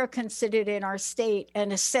considered in our state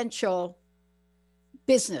an essential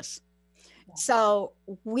business. Yeah. So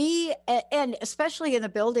and especially in the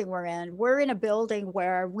building we're in a building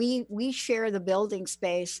where we share the building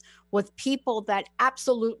space with people that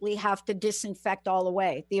absolutely have to disinfect all the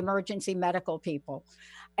way, the emergency medical people.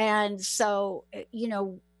 And so, you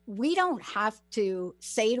know, we don't have to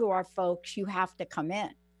say to our folks, you have to come in.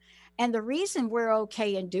 And the reason we're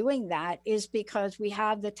okay in doing that is because we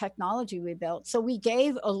have the technology we built. So we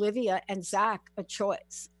gave Olivia and Zach a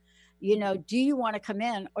choice. You know, do you want to come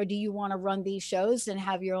in or do you want to run these shows and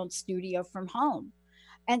have your own studio from home?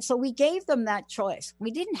 And so we gave them that choice. We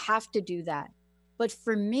didn't have to do that. But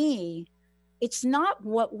for me, it's not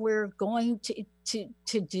what we're going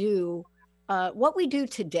to do. What we do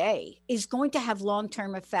today is going to have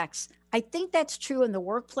long-term effects. I think that's true in the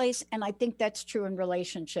workplace, and I think that's true in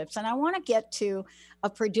relationships. And I want to get to a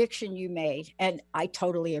prediction you made, and I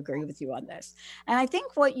totally agree with you on this. And I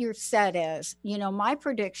think what you said is, you know, my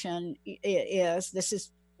prediction is, this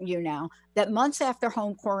is you now, that months after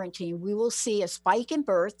home quarantine, we will see a spike in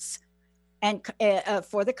births and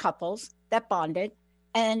for the couples that bonded,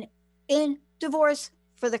 and in divorce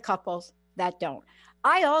for the couples that don't.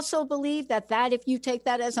 I also believe that if you take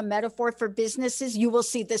that as a metaphor for businesses, you will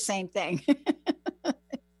see the same thing. I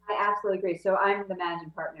absolutely agree. So I'm the managing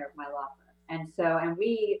partner of my law firm. And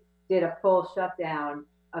we did a full shutdown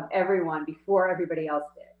of everyone before everybody else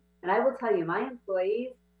did. And I will tell you, my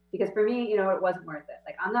employees, because for me, you know, it wasn't worth it.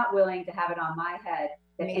 Like, I'm not willing to have it on my head.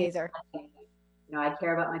 Me either. You know, I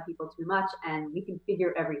care about my people too much, and we can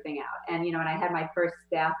figure everything out. And, you know, and I had my first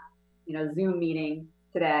staff, you know, Zoom meeting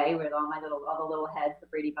today with all the little heads, the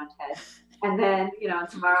Brady Bunch heads. And then, you know,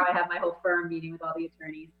 tomorrow I have my whole firm meeting with all the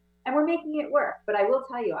attorneys, and we're making it work. But I will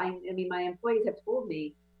tell you, I mean, my employees have told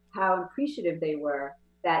me how appreciative they were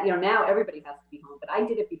that, you know, now everybody has to be home, but I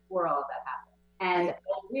did it before all of that happened. And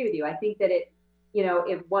I agree with you. I think that it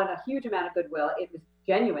won a huge amount of goodwill. It was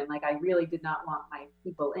genuine. Like, I really did not want my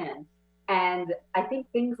people in. And I think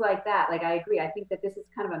things like that, like, I agree. I think that this is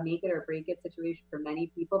kind of a make it or break it situation for many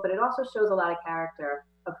people, but it also shows a lot of character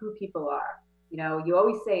of who people are. You know, you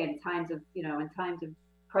always say in times of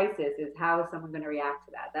crisis is how is someone going to react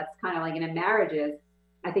to that? That's kind of like in marriages.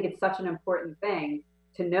 I think it's such an important thing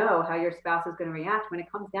to know how your spouse is going to react when it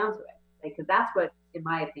comes down to it, because that's what, in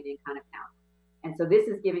my opinion, kind of counts. And so this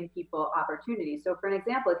is giving people opportunities. So for an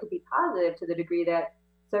example, it could be positive to the degree that,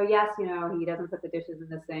 so yes, you know, he doesn't put the dishes in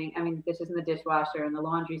the sink. I mean, the dishes in the dishwasher, and the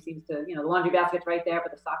laundry seems to, you know, the laundry basket's right there,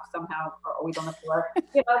 but the socks somehow are always on the floor.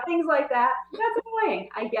 You know, things like that. That's annoying.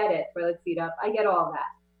 I get it. Toilet seat up. I get all that.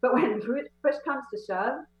 But when push comes to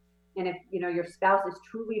shove, and if your spouse is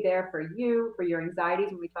truly there for you, for your anxieties,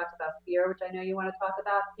 when we talked about fear, which I know you want to talk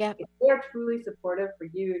about, if they're truly supportive for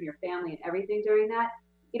you and your family and everything during that,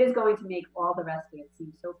 it is going to make all the rest of it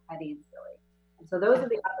seem so petty and silly. And so those are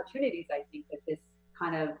the opportunities I think that this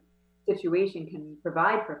kind of situation can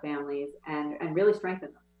provide for families and really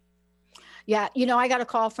strengthen them. Yeah, I got a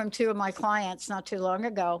call from two of my clients not too long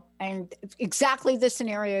ago, and exactly the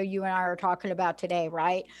scenario you and I are talking about today,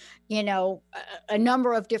 right? A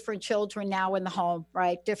number of different children now in the home,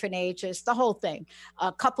 right? Different ages, the whole thing.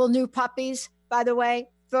 A couple new puppies, by the way,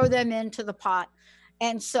 throw them into the pot.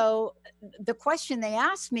 And so the question they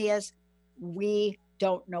asked me is, we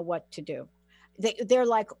don't know what to do. They're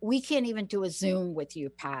like, we can't even do a Zoom with you,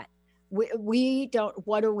 Pat. We don't,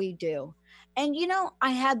 what do we do? And, I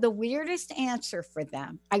had the weirdest answer for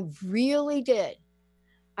them. I really did.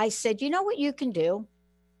 I said, you know what you can do?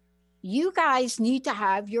 You guys need to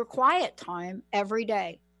have your quiet time every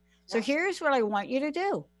day. So here's what I want you to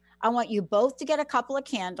do. I want you both to get a couple of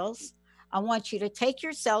candles. I want you to take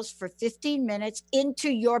yourselves for 15 minutes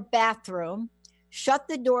into your bathroom, shut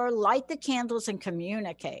the door, light the candles, and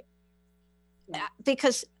communicate.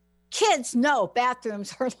 Because kids know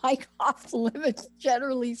bathrooms are like off limits,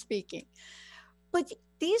 generally speaking. But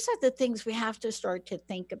these are the things we have to start to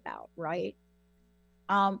think about, right?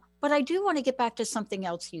 But I do want to get back to something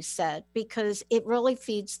else you said, because it really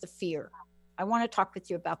feeds the fear. I want to talk with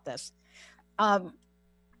you about this. About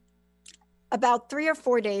 3 or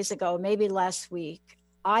 4 days ago, maybe last week,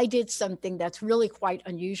 I did something that's really quite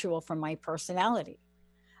unusual for my personality.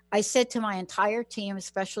 I said to my entire team,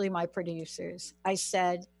 especially my producers, I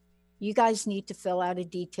said, you guys need to fill out a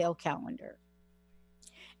detailed calendar.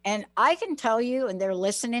 And I can tell you, and they're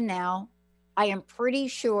listening now, I am pretty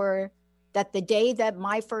sure that the day that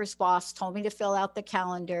my first boss told me to fill out the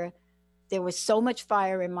calendar, there was so much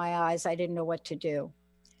fire in my eyes, I didn't know what to do.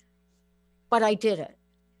 But I did it,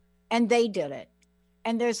 and they did it.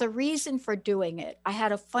 And there's a reason for doing it. I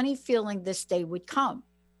had a funny feeling this day would come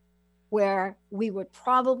where we would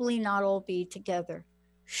probably not all be together.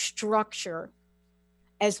 Structure.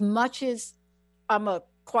 As much as I'm a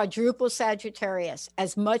quadruple Sagittarius,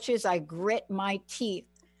 as much as I grit my teeth,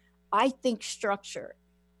 I think structure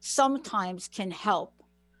sometimes can help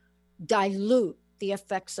dilute the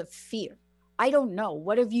effects of fear. I don't know.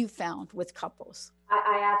 What have you found with couples?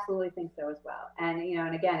 I absolutely think so as well. And,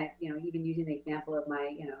 and again, even using the example of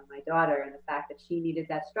my daughter and the fact that she needed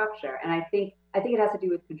that structure. And I think it has to do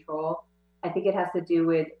with control. I think it has to do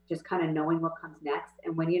with just kind of knowing what comes next.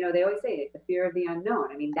 And when, they always say it, the fear of the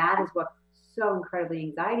unknown. I mean, that is what's so incredibly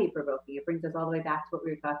anxiety provoking. It brings us all the way back to what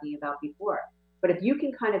we were talking about before. But if you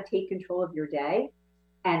can kind of take control of your day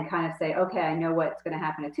and kind of say, okay, I know what's going to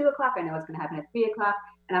happen at 2 o'clock. I know what's going to happen at 3 o'clock.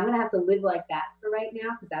 And I'm going to have to live like that for right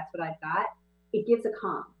now, because that's what I've got. It gives a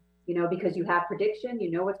calm, because you have prediction, you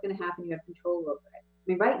know what's going to happen, you have control over it. I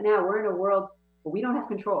mean, right now we're in a world where we don't have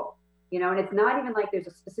control, and it's not even like there's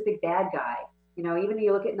a specific bad guy. Even if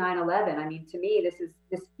you look at 9/11, I mean, to me,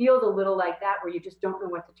 this feels a little like that, where you just don't know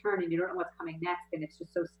what to turn and you don't know what's coming next, and it's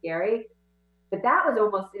just so scary. But that was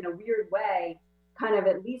almost in a weird way, kind of,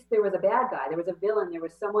 at least there was a bad guy, there was a villain, there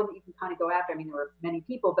was someone that you can kind of go after. I mean, there were many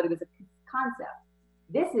people, but it was a concept.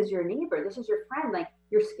 This is your neighbor. This is your friend. Like,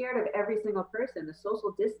 you're scared of every single person, the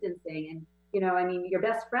social distancing. And, your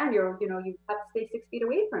best friend, you have to stay 6 feet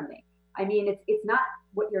away from me. I mean, it's not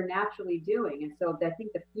what you're naturally doing. And so I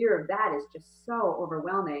think the fear of that is just so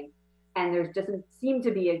overwhelming. And there doesn't seem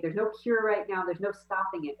to be, there's no cure right now. There's no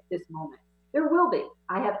stopping it at this moment. There will be.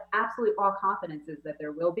 I have absolutely all confidences that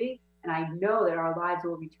there will be. And I know that our lives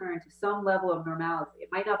will return to some level of normality.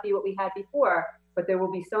 It might not be what we had before, but there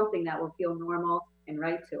will be something that will feel normal and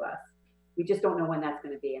right to us. We just don't know when that's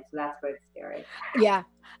going to be. And so that's why it's scary. Yeah.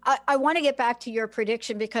 I want to get back to your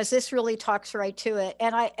prediction, because this really talks right to it.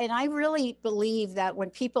 And I really believe that when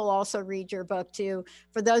people also read your book too,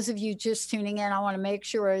 for those of you just tuning in, I want to make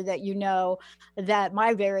sure that you know that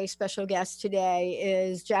my very special guest today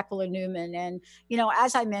is Jacqueline Newman. And,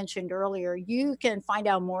 as I mentioned earlier, you can find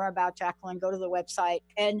out more about Jacqueline. Go to the website,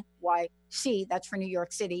 NYC, that's for New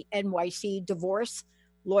York City,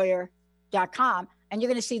 NYCdivorcelawyer.com. And you're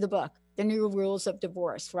going to see the book, The New Rules of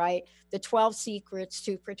Divorce, right? The 12 secrets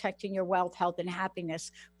to protecting your wealth, health, and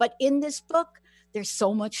happiness. But in this book, there's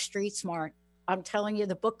so much street smart. I'm telling you,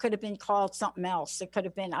 the book could have been called something else. It could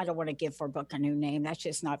have been, I don't want to give her book a new name. That's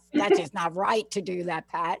just not right to do that,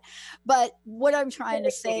 Pat. But what I'm trying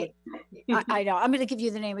to say, I know, I'm going to give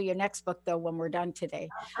you the name of your next book though, when we're done today.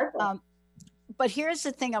 But here's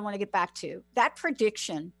the thing I want to get back to. That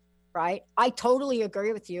prediction, right? I totally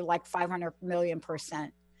agree with you, like 500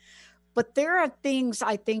 million%. But there are things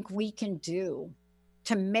I think we can do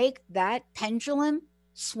to make that pendulum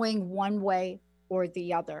swing one way or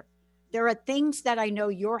the other. There are things that I know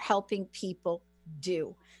you're helping people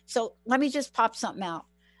do. So let me just pop something out.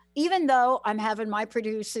 Even though I'm having my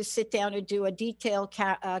producers sit down and do a detailed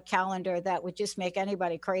calendar that would just make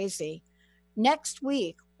anybody crazy, next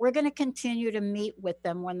week, we're going to continue to meet with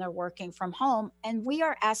them when they're working from home. And we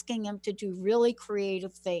are asking them to do really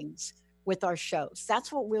creative things with our shows.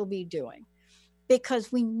 That's what we'll be doing,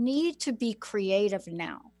 because we need to be creative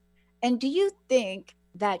now. And do you think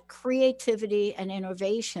that creativity and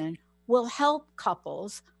innovation will help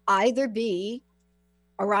couples either be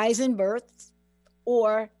a rise in births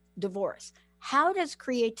or divorce? How does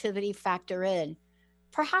creativity factor in,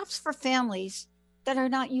 perhaps for families that are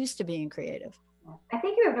not used to being creative? I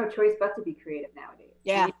think you have no choice but to be creative nowadays.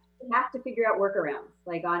 Yeah. You have to figure out workarounds,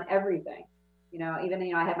 like on everything.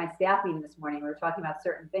 Even, I had my staff meeting this morning. We were talking about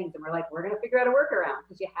certain things and we're like, we're going to figure out a workaround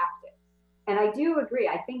because you have to. And I do agree.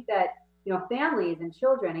 I think that, families and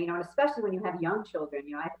children, and especially when you have young children,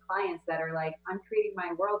 I have clients that are like, I'm creating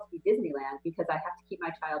my world to be Disneyland because I have to keep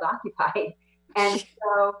my child occupied. And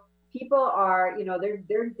so people are,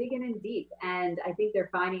 they're digging in deep. And I think they're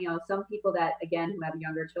finding, some people that, again, who have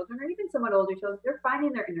younger children or even somewhat older children, they're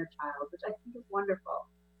finding their inner child, which I think is wonderful.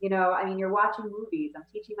 You're watching movies. I'm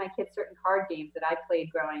teaching my kids certain card games that I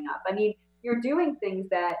played growing up. You're doing things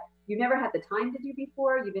that you never had the time to do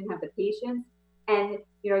before. You didn't have the patience. And,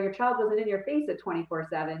 your child wasn't in your face at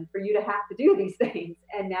 24/7 for you to have to do these things.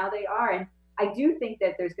 And now they are. And I do think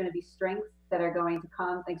that there's going to be strengths that are going to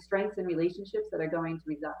come, like strengths in relationships that are going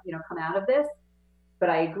to come out of this.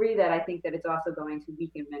 But I agree that I think that it's also going to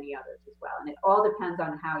weaken many others as well. And it all depends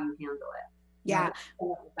on how you handle it. Yeah.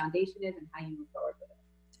 What the foundation is and how you move forward with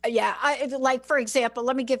it. Yeah. For example,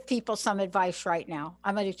 let me give people some advice right now.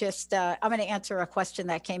 I'm going to answer a question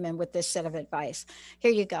that came in with this set of advice.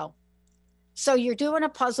 Here you go. So you're doing a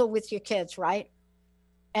puzzle with your kids, right?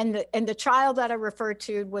 And the child that I referred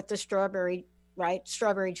to with the strawberry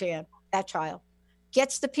jam, that child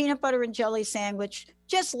gets the peanut butter and jelly sandwich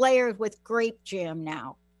just layered with grape jam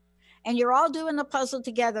now. And you're all doing the puzzle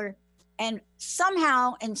together. And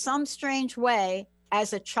somehow, in some strange way,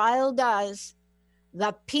 as a child does,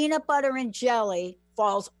 the peanut butter and jelly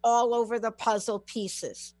falls all over the puzzle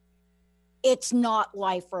pieces. It's not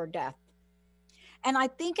life or death. And I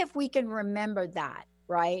think if we can remember that,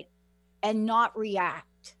 right, and not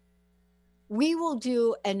react, we will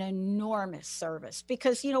do an enormous service.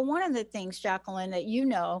 Because, one of the things, Jacqueline, that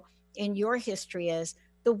in your history is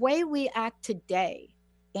the way we act today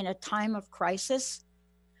in a time of crisis,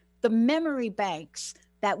 the memory banks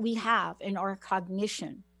that we have in our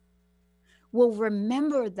cognition will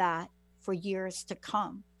remember that for years to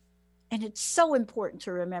come. And it's so important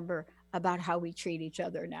to remember about how we treat each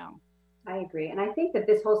other now. I agree. And I think that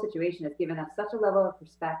this whole situation has given us such a level of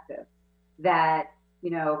perspective that,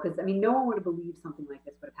 because no one would have believed something like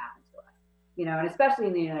this would have happened to us, and especially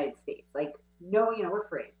in the United States, we're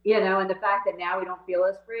free, and the fact that now we don't feel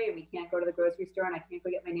as free and we can't go to the grocery store and I can't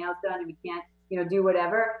go get my nails done and we can't, do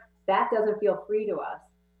whatever, that doesn't feel free to us.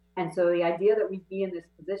 And so the idea that we'd be in this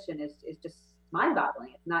position is just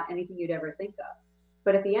mind-boggling. It's not anything you'd ever think of.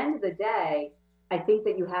 But at the end of the day, I think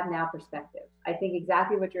that you have now perspective. I think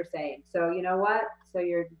exactly what you're saying. So you know what? So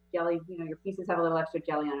your jelly, your pieces have a little extra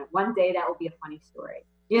jelly on it. One day that will be a funny story.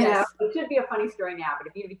 It should be a funny story now,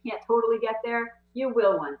 but if you can't totally get there, you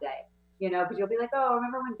will one day. Because you'll be like, oh,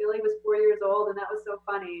 remember when Billy was 4 years old and that was so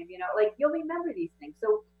funny? And you'll remember these things.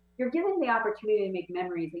 So you're given the opportunity to make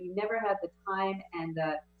memories that you never had the time and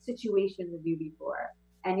the situation to do before.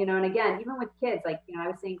 And and again, even with kids, I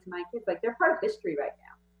was saying to my kids, they're part of history right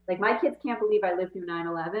now. My kids can't believe I lived through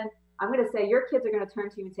 9/11. I'm going to say your kids are going to turn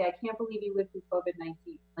to you and say, I can't believe you lived through COVID-19.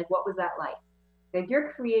 What was that like?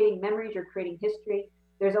 You're creating memories, you're creating history.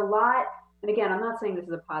 There's a lot. And again, I'm not saying this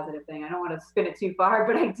is a positive thing. I don't want to spin it too far,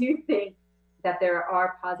 but I do think that there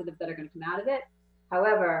are positives that are going to come out of it.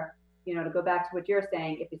 However, to go back to what you're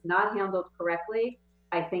saying, if it's not handled correctly,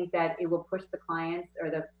 I think that it will push the clients or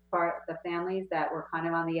the families that were kind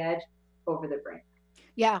of on the edge over the brink.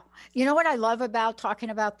 Yeah. You know what I love about talking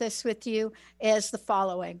about this with you is the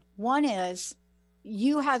following. One is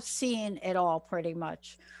you have seen it all pretty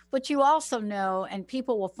much, but you also know, and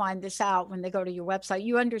people will find this out when they go to your website,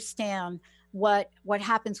 you understand what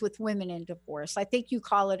happens with women in divorce. I think you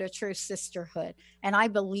call it a true sisterhood. And I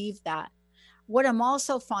believe that. What I'm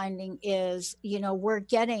also finding is, we're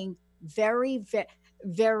getting very, very,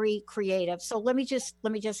 very creative. So let me just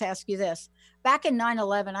ask you this. Back in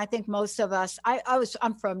 9/11, I think most of us,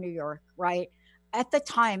 I'm from New York, right? At the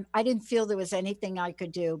time, I didn't feel there was anything I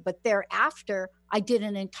could do, but thereafter, I did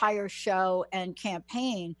an entire show and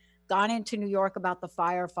campaign, gone into New York about the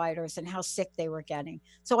firefighters and how sick they were getting.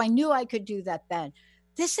 So I knew I could do that then.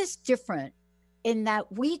 This is different in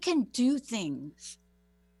that we can do things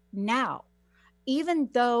now, even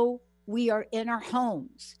though we are in our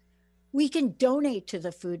homes. We can donate to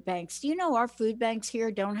the food banks. Do you know our food banks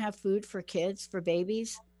here don't have food for kids, for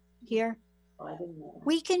babies here? Oh, I didn't know that.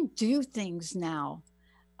 We can do things now.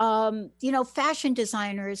 Fashion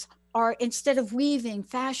designers are, instead of weaving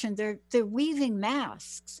fashion, they're weaving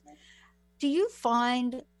masks. Do you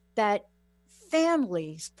find that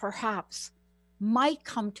families perhaps might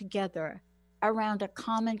come together around a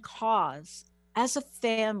common cause as a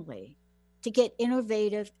family to get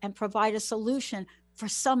innovative and provide a solution for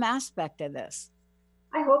some aspect of this?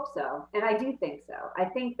 I hope so. And I do think so. I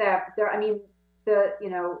think that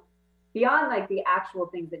beyond like the actual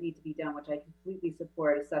things that need to be done, which I completely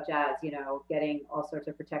support, such as, getting all sorts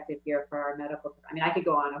of protective gear for our medical. I mean, I could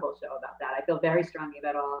go on a whole show about that. I feel very strongly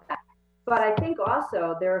about all of that. But I think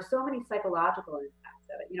also there are so many psychological impacts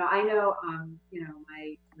of it. I know,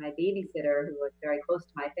 my babysitter, who was very close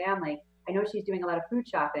to my family, I know she's doing a lot of food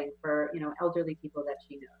shopping for, elderly people that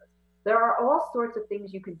she knows. There are all sorts of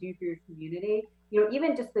things you can do for your community,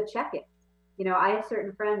 even just the check-in. I have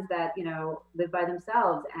certain friends that, live by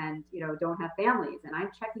themselves and, don't have families, and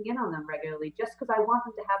I'm checking in on them regularly just because I want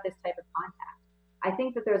them to have this type of contact. I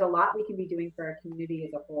think that there's a lot we can be doing for our community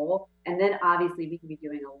as a whole. And then obviously we can be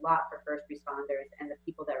doing a lot for first responders and the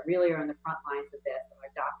people that really are on the front lines of this, our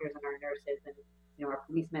doctors and our nurses and, our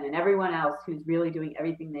policemen and everyone else who's really doing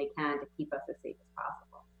everything they can to keep us as safe as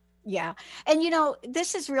possible. Yeah. And,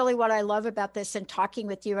 this is really what I love about this and talking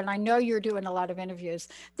with you. And I know you're doing a lot of interviews.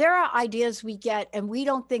 There are ideas we get and we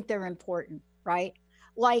don't think they're important, right?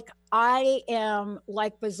 Like I am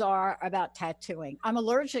like bizarre about tattooing. I'm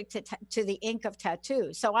allergic to the ink of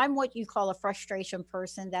tattoo. So I'm what you call a frustration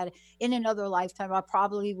person that in another lifetime, I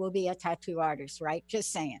probably will be a tattoo artist, right?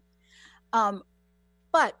 Just saying.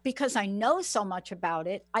 But because I know so much about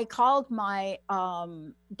it, I called my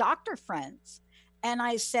doctor friends and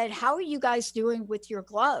I said, how are you guys doing with your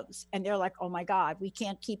gloves? And they're like, oh my God, we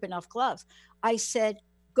can't keep enough gloves. I said,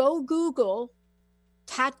 go Google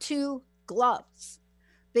tattoo gloves.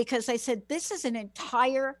 Because I said, this is an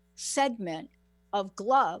entire segment of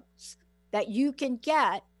gloves that you can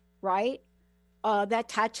get, right? That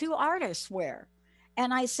tattoo artists wear.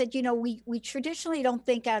 And I said, we traditionally don't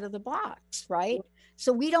think out of the box, right?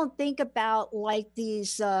 So we don't think about like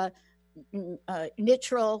these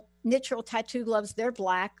natural tattoo gloves. They're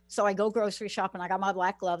black. So I go grocery shop and I got my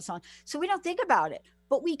black gloves on. So we don't think about it,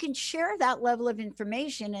 but we can share that level of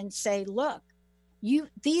information and say, look,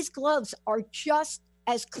 these gloves are just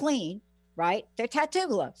as clean, right? They're tattoo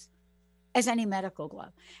gloves as any medical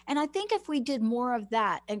glove. And I think if we did more of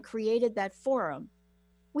that and created that forum,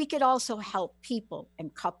 we could also help people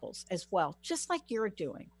and couples as well, just like you're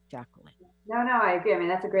doing, Jacqueline. No, I agree. I mean,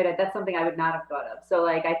 that's something I would not have thought of. So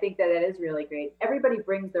like, I think that is really great. Everybody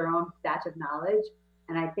brings their own batch of knowledge.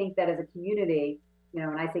 And I think that as a community,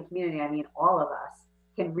 when I say community, I mean all of us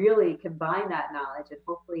can really combine that knowledge and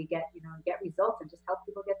hopefully get results and just help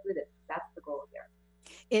people get through this. That's the goal here.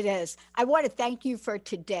 It is. I want to thank you for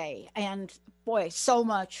today. And boy, so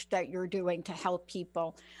much that you're doing to help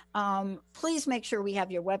people. Please make sure we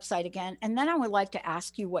have your website again. And then I would like to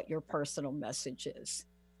ask you what your personal message is.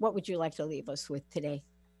 What would you like to leave us with today?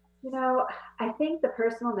 I think the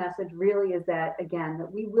personal message really is that, again,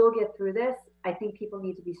 that we will get through this. I think people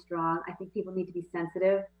need to be strong. I think people need to be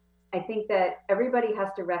sensitive. I think that everybody has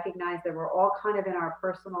to recognize that we're all kind of in our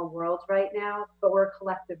personal worlds right now, but we're a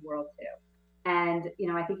collective world too. And,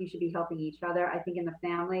 I think you should be helping each other. I think in the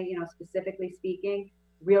family, specifically speaking,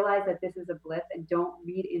 realize that this is a blip and don't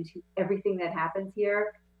read into everything that happens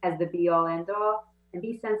here as the be all end all, and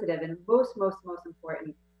be sensitive. And most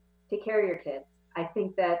important, take care of your kids. I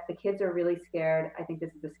think that the kids are really scared. I think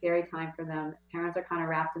this is a scary time for them. Parents are kind of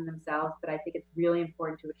wrapped in themselves, but I think it's really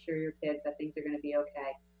important to assure your kids that things are going to be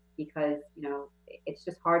okay, because, it's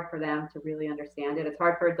just hard for them to really understand it. It's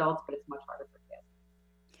hard for adults, but it's much harder for kids.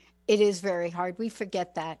 It is very hard. We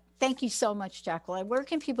forget that. Thank you so much, Jacqueline. Where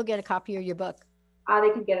can people get a copy of your book?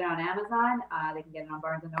 They can get it on Amazon. They can get it on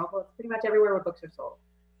Barnes & Noble. It's pretty much everywhere where books are sold.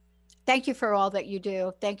 Thank you for all that you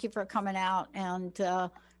do. Thank you for coming out and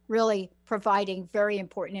really providing very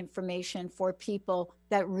important information for people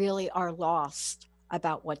that really are lost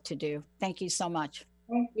about what to do. Thank you so much.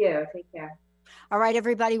 Thank you. Take care. All right,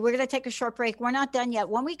 everybody, we're going to take a short break. We're not done yet.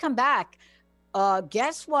 When we come back,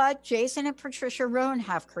 guess what Jason and Patricia Roon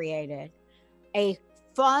have created? A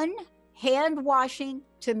fun hand washing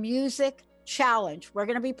to music challenge. We're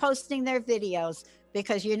going to be posting their videos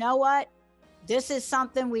because you know what? this is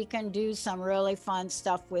something we can do some really fun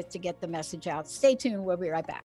stuff with to get the message out. Stay tuned. We'll be right back.